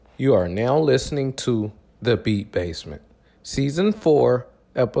You are now listening to The Beat Basement, Season 4,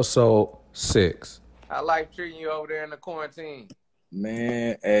 Episode 6. How life treating you over there in the quarantine?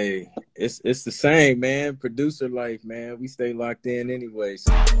 Man, hey, it's the same, man. Producer life, man. We stay locked in anyways.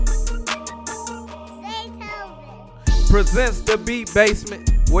 Presents The Beat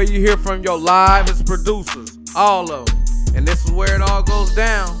Basement, where you hear from your livest producers, all of them. And this is where it all goes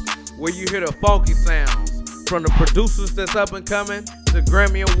down, where you hear the funky sounds, from the producers that's up and coming to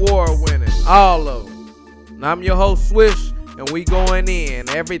Grammy Award winning, all of them. And I'm your host, Swish, and we going in,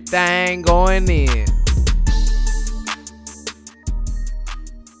 everything going in.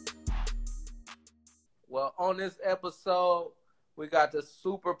 Well, on this episode, we got the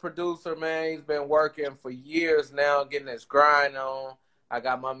super producer, man. He's been working for years now, getting his grind on. I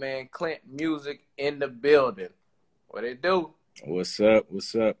got my man Clint Music in the building. What it do? What's up?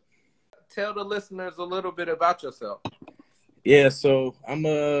 What's up? Tell the listeners a little bit about yourself. Yeah, so I'm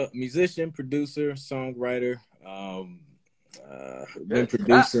a musician, producer, songwriter. Been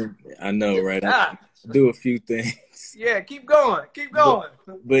producing. I know, right? I do a few things. Yeah, keep going. Keep going.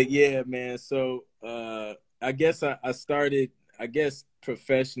 But yeah, man. So I guess I started,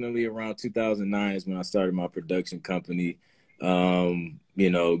 professionally around 2009 is when I started my production company.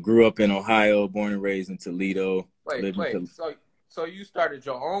 Grew up in Ohio, born and raised in Toledo. Wait. So you started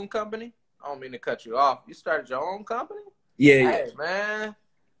your own company? I don't mean to cut you off. You started your own company? Yeah. Hey, man.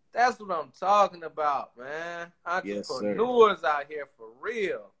 That's what I'm talking about, man. Entrepreneurs yes, out here for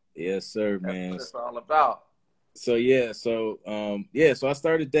real. Yes, sir, That's man. what it's all about. So I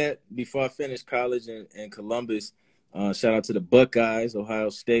started that before I finished college in Columbus. Shout out to the Buckeyes, Ohio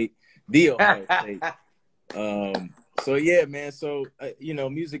State, the Ohio State. So yeah, man. So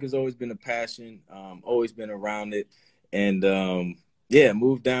music has always been a passion. Always been around it, and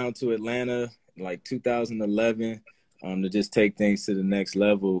moved down to Atlanta in like 2011 to just take things to the next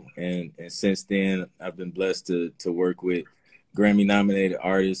level. And since then, I've been blessed to work with Grammy-nominated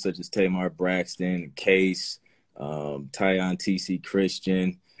artists such as Tamar Braxton, Case, Tyon T.C.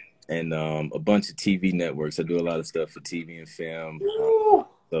 Christian, and a bunch of TV networks. I do a lot of stuff for TV and film.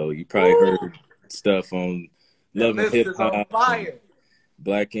 So you probably heard stuff on Love and Hip Hop,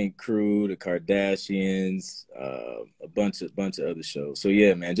 Black Ink Crew, The Kardashians, a bunch of other shows. So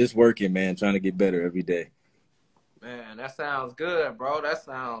yeah, man, just working, man, trying to get better every day. Man, that sounds good, bro. That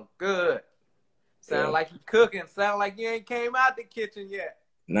sounds good. Sound like you cooking. Sound like you ain't came out the kitchen yet.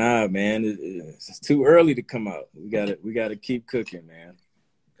 Nah, man, it's too early to come out. We gotta keep cooking, man.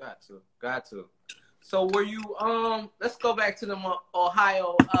 Got to. So were you let's go back to them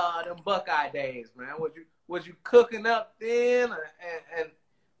Ohio them Buckeye days, man. Was you cooking up then, and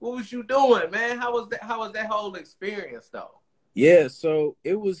what was you doing, man? How was that whole experience though? Yeah, so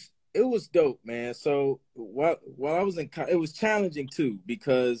it was dope, man. So while I was in college, it was challenging too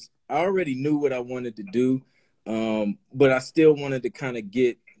because I already knew what I wanted to do, but I still wanted to kind of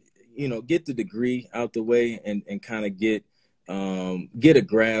get the degree out the way and kind of get a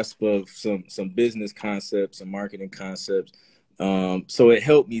grasp of some business concepts, some marketing concepts. So it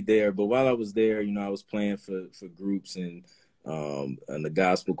helped me there. But while I was there, I was playing for groups and the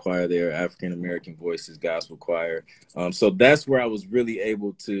gospel choir there, African American Voices Gospel Choir. So that's where I was really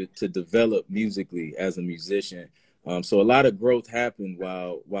able to develop musically as a musician. So a lot of growth happened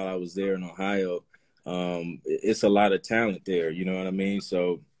while I was there in Ohio. It's a lot of talent there, you know what I mean?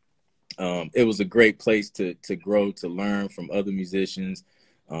 So it was a great place to grow, to learn from other musicians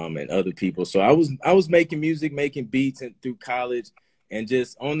and other people. So I was making music, making beats through college, and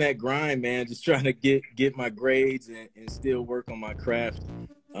just on that grind, man, just trying to get my grades and still work on my craft.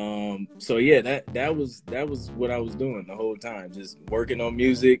 So yeah, that was what I was doing the whole time, just working on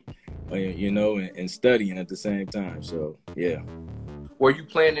music, and studying at the same time. So yeah. Were you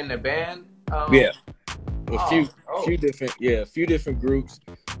playing in the band? Yeah. A few different groups.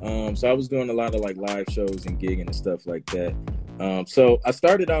 So I was doing a lot of like live shows and gigging and stuff like that. So I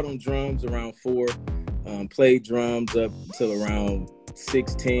started out on drums around 4, played drums up until around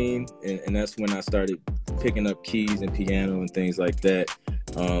 16, and that's when I started picking up keys and piano and things like that.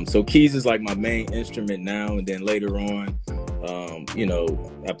 So keys is like my main instrument now, and then later on,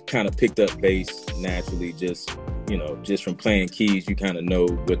 I kind of picked up bass naturally, just from playing keys, you kind of know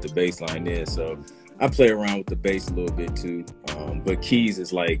what the bass line is. So I play around with the bass a little bit too, but keys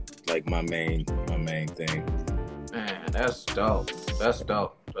is like my main thing. Man, that's dope. That's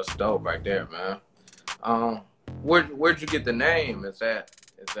dope right there, man. Where'd you get the name? Is that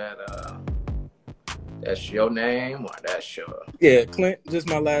that's your name or that's your? Yeah, Clint, just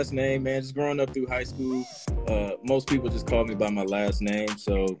my last name, man. Just growing up through high school, most people just call me by my last name.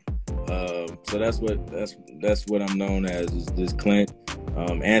 So So that's what I'm known as, is this Clint.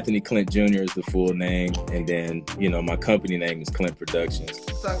 Anthony Clint Jr. is the full name, and then my company name is Clint Productions.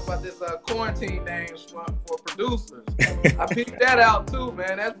 Let's talk about this quarantine names for producers. I picked that out too,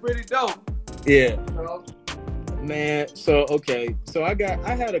 man. That's pretty dope. Yeah. Man, so okay, so I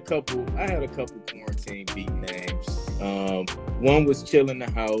had a couple quarantine beat names. One was Chill in the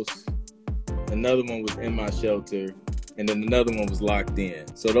House, another one was In My Shelter, and then another one was Locked In.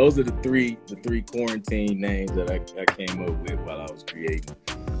 So those are the three quarantine names that I came up with while I was creating.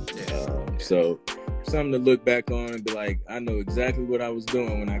 So something to look back on and be like, I know exactly what I was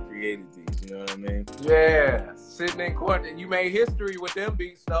doing when I created these. You know what I mean? Yeah, sitting in quarantine, you made history with them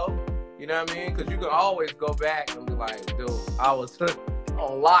beats though. You know what I mean? Because you can always go back and be like, dude, I was on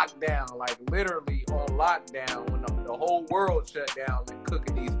lockdown, like literally on lockdown when the whole world shut down and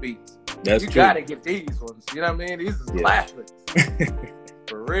cooking these beats. That's you true. Gotta get these ones. You know what I mean? These is classics.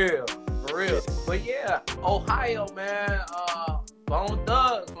 For real. But yeah, Ohio, man. Bone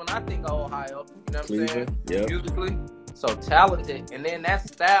Thugs, when I think of Ohio, you know what I'm saying? Yeah. Musically, so talented. And then that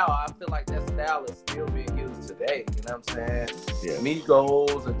style, I feel like that style is still being used today. You know what I'm saying? Yeah.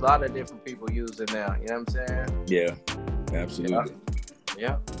 Migos, a lot of different people use it now. You know what I'm saying? Yeah, absolutely.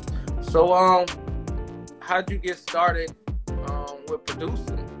 Yeah. So, how'd you get started with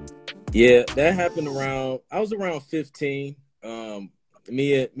producing? Yeah, that happened I was around 15.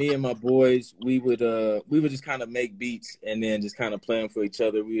 Me and my boys, we would just kind of make beats and then just kind of play them for each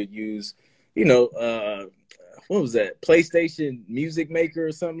other. We would use, what was that? PlayStation Music Maker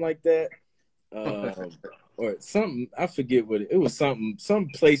or something like that. Or something, I forget what it was, some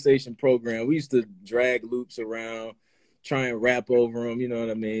PlayStation program. We used to drag loops around, try and rap over them, you know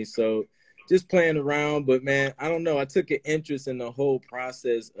what I mean? So just playing around, but man, I don't know. I took an interest in the whole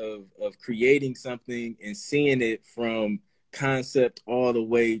process of creating something and seeing it from concept all the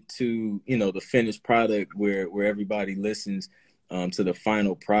way to, the finished product where everybody listens to the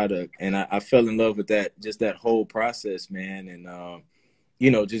final product. And I fell in love with that whole process, man. And,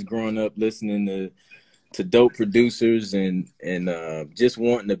 just growing up listening to dope producers and just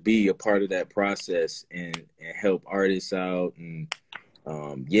wanting to be a part of that process and help artists out. And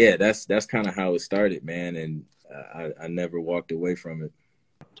that's kind of how it started, man. And I never walked away from it.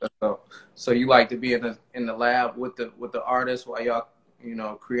 So you like to be in the lab with the artists while y'all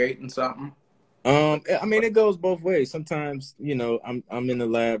creating something? I mean, it goes both ways. Sometimes I'm in the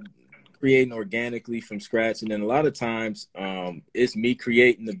lab creating organically from scratch, and then a lot of times it's me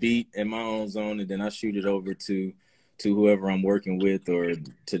creating the beat in my own zone, and then I shoot it over to whoever I'm working with or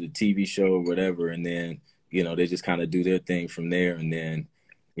to the TV show or whatever, and then they just kind of do their thing from there, and then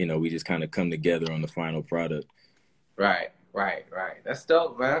we just kind of come together on the final product. Right. That's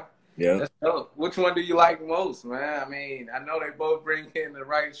dope, man. Yeah. That's dope. Which one do you like most, man? I mean, I know they both bring in the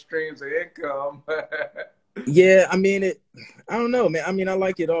right streams of income. Yeah, I mean, I don't know, man. I mean, I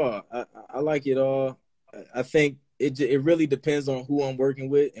like it all. I like it all. I think it really depends on who I'm working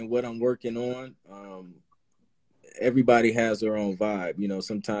with and what I'm working on. Everybody has their own vibe.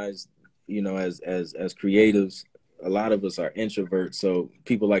 Sometimes, as creatives, a lot of us are introverts, so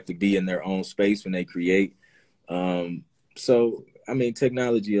people like to be in their own space when they create. So, I mean,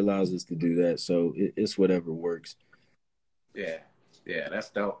 technology allows us to do that. So it's whatever works. Yeah, that's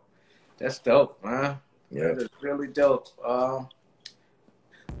dope. That's dope, man. Yeah, that's really dope.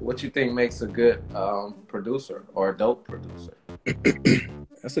 What you think makes a good producer or a dope producer?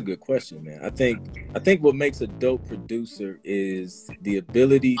 That's a good question, man. I think what makes a dope producer is the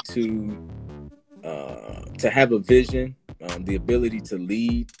ability to have a vision, the ability to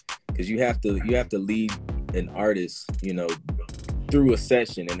lead, because you have to lead an artist, through a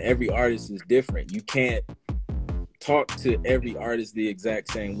session, and every artist is different. You can't talk to every artist the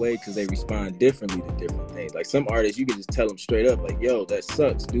exact same way because they respond differently to different things. Like some artists, you can just tell them straight up, like, yo, that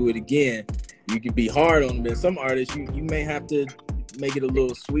sucks, do it again. You can be hard on them. And some artists, you may have to make it a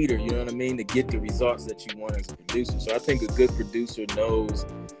little sweeter, you know what I mean, to get the results that you want as a producer. So I think a good producer knows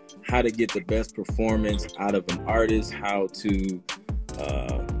how to get the best performance out of an artist, how to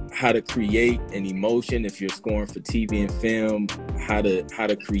create an emotion if you're scoring for TV and film, how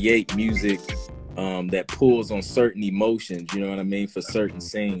to create music that pulls on certain emotions, you know what I mean, for certain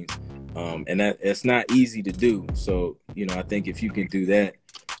scenes. And it's not easy to do. So, I think if you can do that,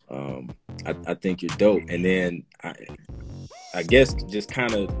 I think you're dope. And then I guess just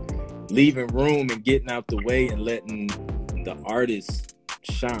kind of leaving room and getting out the way and letting the artist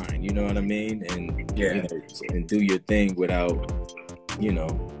shine, you know what I mean? And and do your thing without,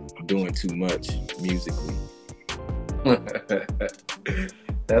 doing too much musically.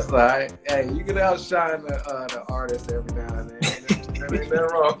 That's right. Hey, you can outshine the artist every now and then. There ain't nothing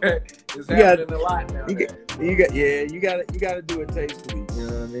wrong. It's You got- happening a lot nowadays. You gotta do it tastefully. You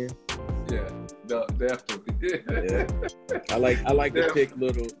know what I mean? Yeah, no, definitely. Yeah. I like to pick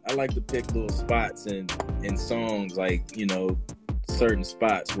little spots in songs, like, you know, certain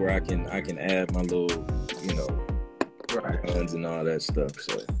spots where I can add my little, you know, Right. guns and all that stuff.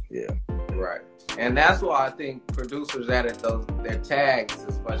 So yeah. Right. And that's why I think producers added their tags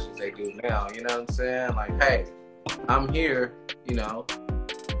as much as they do now. You know what I'm saying? Like, hey, I'm here, you know,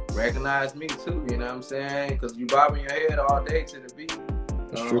 recognize me too, you know what I'm saying? Because you bobbing your head all day to the beat.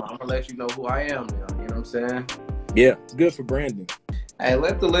 That's true. I'm going to let you know who I am now, you know what I'm saying? Yeah, it's good for branding. Hey,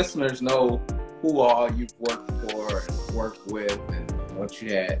 let the listeners know who all you've worked for and worked with and what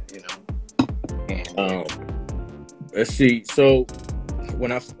you had, you know. And, Let's see. So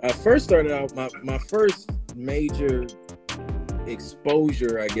when I first started out, my first major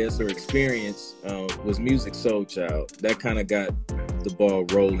exposure, I guess, or experience was Musiq Soulchild. That kind of got the ball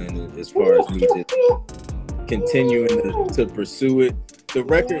rolling as far as me just continuing to pursue it. The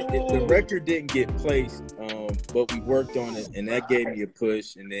record didn't get placed, but we worked on it, and that gave me a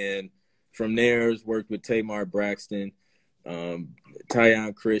push. And then from there, worked with Tamar Braxton,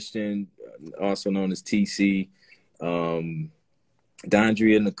 Tyon Christian, also known as TC,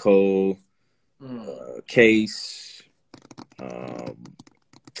 Dondria Nicole, Case.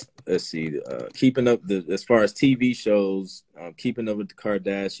 Let's see, keeping up as far as TV shows, Keeping Up with the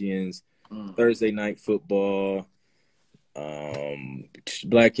Kardashians, Thursday Night Football,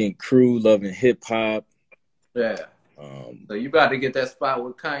 Black Ink Crew, Loving Hip Hop. yeah. So you about to get that spot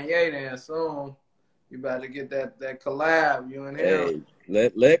with Kanye then soon. You about to get that collab, you and him.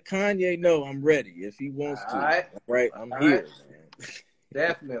 Hey, let Kanye know I'm ready if he wants to. All right. I'm All here, right. man.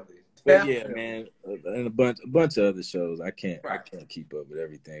 Definitely. But yeah, man, and a bunch of other shows. I can't keep up with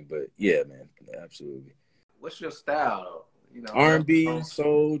everything, but yeah, man, absolutely. What's your style though? You know, R&B,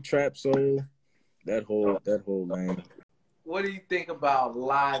 soul, trap soul, that whole lane. What do you think about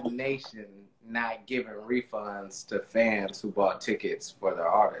Live Nation not giving refunds to fans who bought tickets for their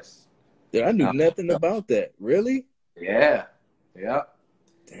artists? Yeah, I knew nothing about that. Really? Yeah. Yep.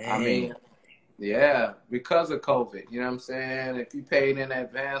 Damn. I mean, yeah, because of COVID, you know what I'm saying? If you paid in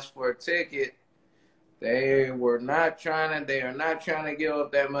advance for a ticket, they are not trying to give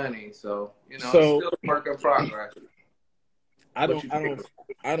up that money. So, you know, it's still a work in progress. I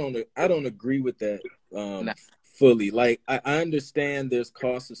don't agree with that fully. Like I understand there's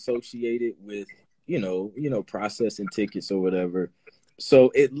costs associated with, you know, processing tickets or whatever.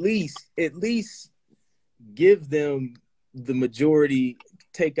 So at least give them the majority,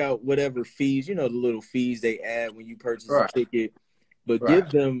 take out whatever fees, you know, the little fees they add when you purchase a ticket, but give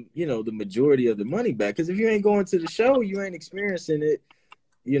them, you know, the majority of the money back. Because if you ain't going to the show, you ain't experiencing it.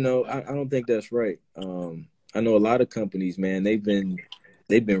 You know, I don't think that's right. I know a lot of companies, man, they've been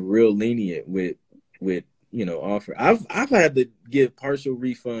real lenient with you know, offer. I've had to give partial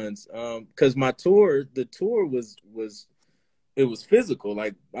refunds because the tour was physical.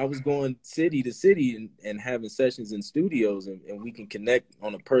 Like I was going city to city and having sessions in studios and we can connect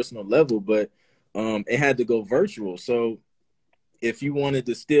on a personal level, but it had to go virtual. So if you wanted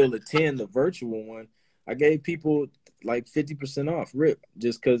to still attend the virtual one, I gave people like 50% off rip,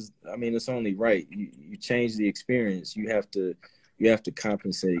 just because, I mean, it's only right. You change the experience. You have to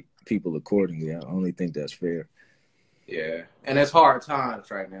compensate people accordingly. I only think that's fair. Yeah. And it's hard times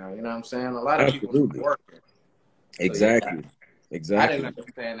right now. You know what I'm saying? A lot of people are working. Exactly. So, yeah. Exactly. I didn't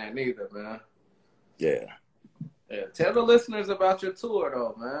understand that neither, man. Yeah. Tell the listeners about your tour,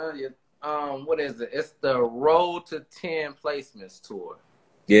 though, man. What is it? It's the Road to 10 Placements tour.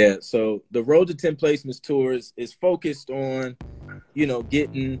 Yeah. So the Road to 10 Placements tour is focused on, you know,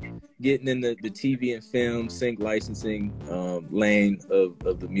 getting in the TV and film sync licensing lane of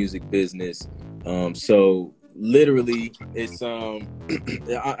the music business. So literally it's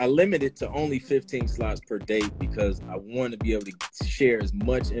I limit it to only 15 slots per date because I want to be able to share as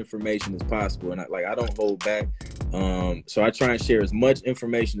much information as possible, and I don't hold back. So I try and share as much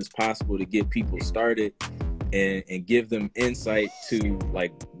information as possible to get people started and give them insight to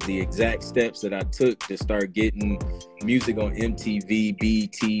like the exact steps that I took to start getting music on MTV,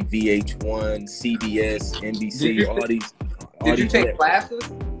 BET, VH1, CBS, NBC, all these. Did you take classes?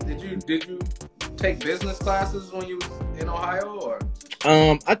 Did you take business classes when you was in Ohio, or?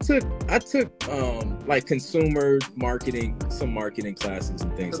 I took like consumer marketing, some marketing classes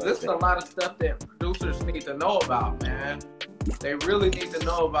and things like that. This is a lot of stuff that producers need to know about, man. They really need to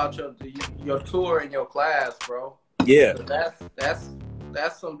know about your tour and your class, bro. Yeah.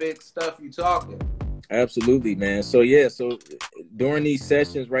 That's some big stuff you talking. Absolutely, man. So yeah, so during these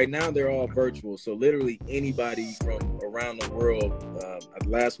sessions right now, they're all virtual. So literally anybody from around the world.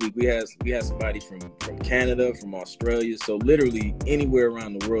 Last week we had somebody from Canada, from Australia. So literally anywhere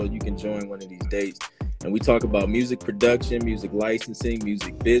around the world, you can join one of these dates. And we talk about music production, music licensing,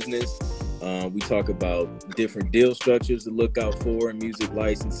 music business. We talk about different deal structures to look out for in music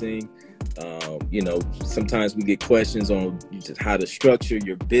licensing. Sometimes we get questions on how to structure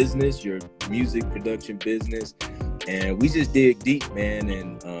your business, your music production business. And we just dig deep, man.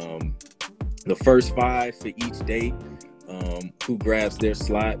 And the first 5 for each date, who grabs their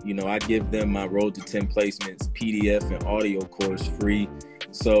slot, I give them my Road to 10 Placements PDF and audio course free.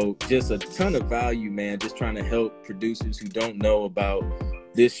 So just a ton of value, man, just trying to help producers who don't know about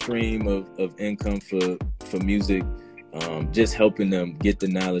this stream of income for music, just helping them get the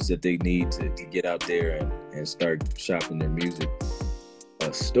knowledge that they need to get out there and start shopping their music.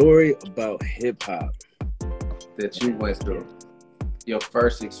 A story about hip hop that you went through, your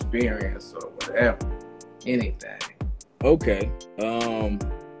first experience or whatever, anything. Okay.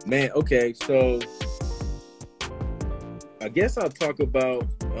 Okay, so I guess I'll talk about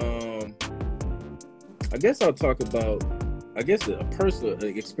a personal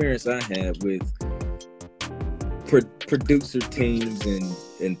experience I had with producer teams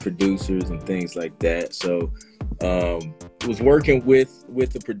and producers and things like that. So was working with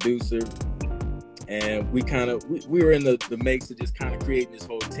the producer, and we were in the makes of just kind of creating this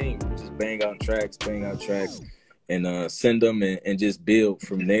whole team. We just bang out tracks and send them and just build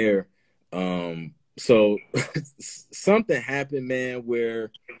from there. So something happened, man,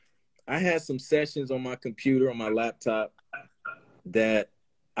 where I had some sessions on my computer, on my laptop, that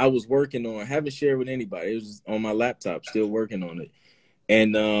I was working on. I haven't shared with anybody. It was on my laptop, still working on it.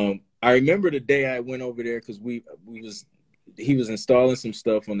 And I remember the day I went over there because he was installing some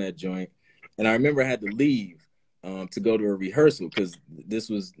stuff on that joint, and I remember I had to leave to go to a rehearsal because this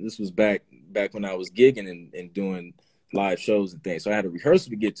was back when I was gigging and doing live shows and things. So I had a rehearsal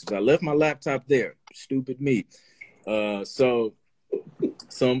to get to. So I left my laptop there. Stupid me. So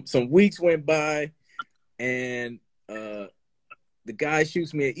some weeks went by, and the guy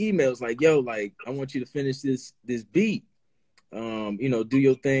shoots me an email. It's like, yo, like, I want you to finish this beat. Do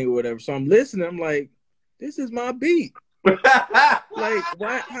your thing or whatever. So I'm listening. I'm like, this is my beat. Like,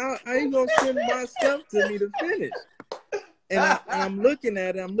 why? How you gonna send my stuff to me to finish? And I'm looking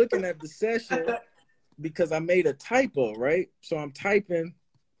at it. I'm looking at the session because I made a typo, right? So I'm typing.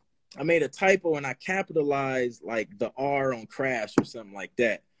 I made a typo and I capitalized like the R on crash or something like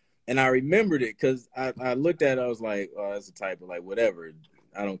that. And I remembered it because I looked at it. I was like, oh, that's a typo. Like, whatever.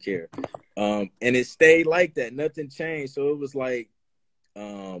 I don't care. And it stayed like that. Nothing changed. So it was like,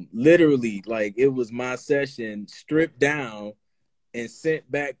 literally, like, it was my session stripped down and sent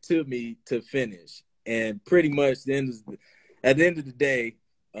back to me to finish. And pretty much at the end of the day,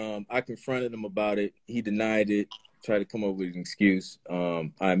 I confronted him about it. He denied it, tried to come up with an excuse.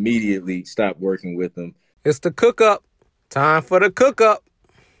 I immediately stopped working with him. It's the cook up. Time for the cook up.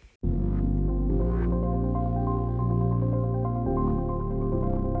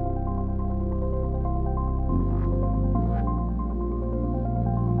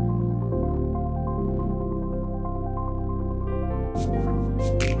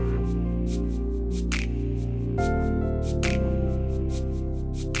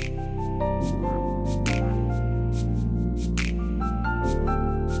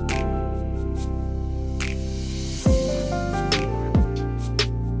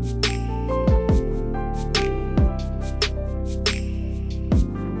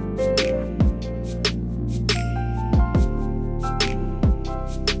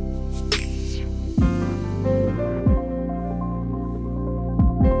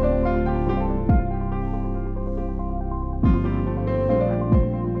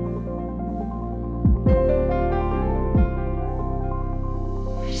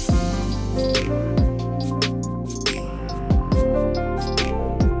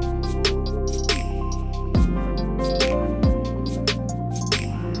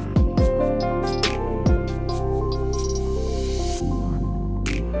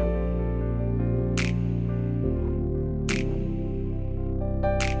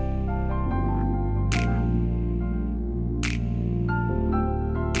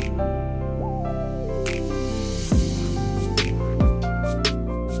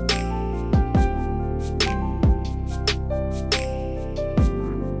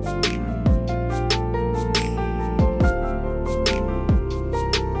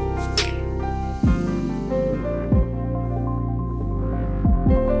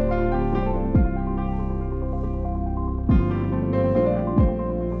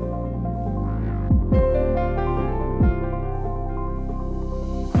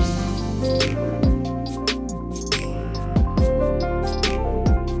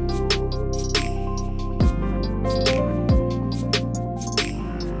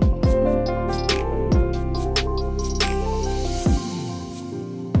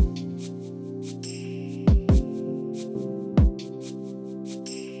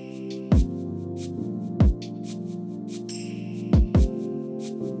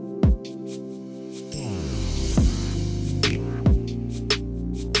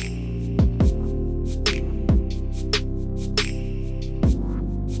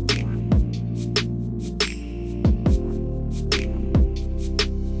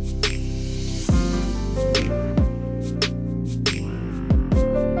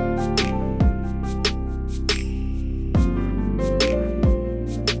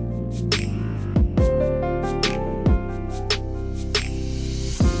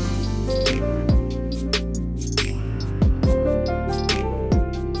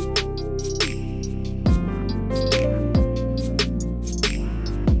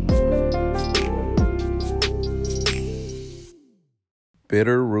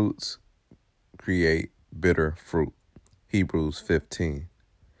 roots create bitter fruit. Hebrews 15.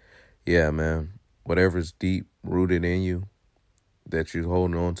 Yeah, man. Whatever's deep rooted in you that you're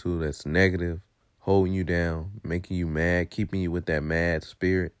holding on to that's negative, holding you down, making you mad, keeping you with that mad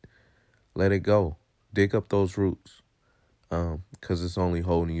spirit, let it go. Dig up those roots, because it's only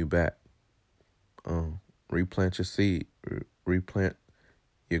holding you back. Replant your seed. Replant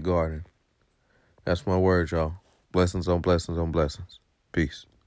your garden. That's my word, y'all. Blessings on blessings on blessings. Peace.